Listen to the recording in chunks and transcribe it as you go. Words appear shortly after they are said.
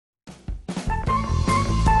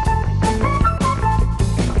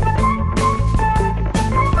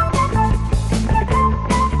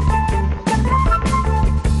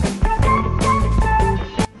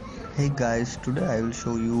guys, today I will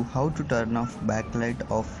show you how to turn off backlight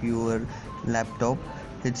of your laptop.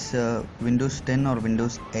 It's Windows 10 or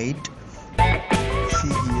Windows 8.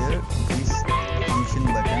 See here this function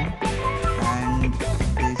button and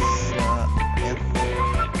this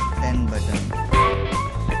F10 button.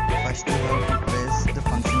 First you have to press the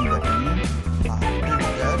function button. After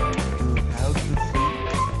that you have to see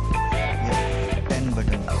F10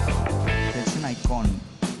 button. There's an icon.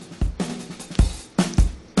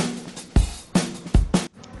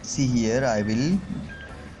 See here, I will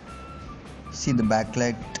see the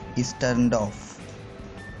backlight is turned off.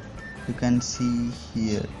 You can see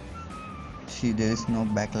here. See, there is no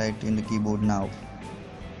backlight in the keyboard now.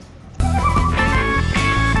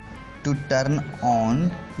 To turn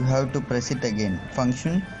on, you have to press it again.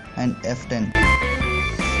 Function and F10. The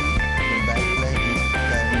backlight is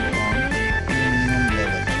turned on to minimum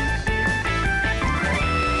level.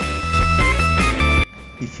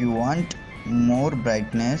 If you want more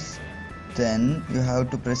brightness, then you have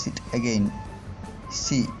to press it again.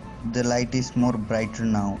 See, the light is more brighter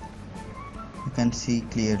now. You can see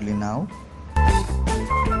clearly now.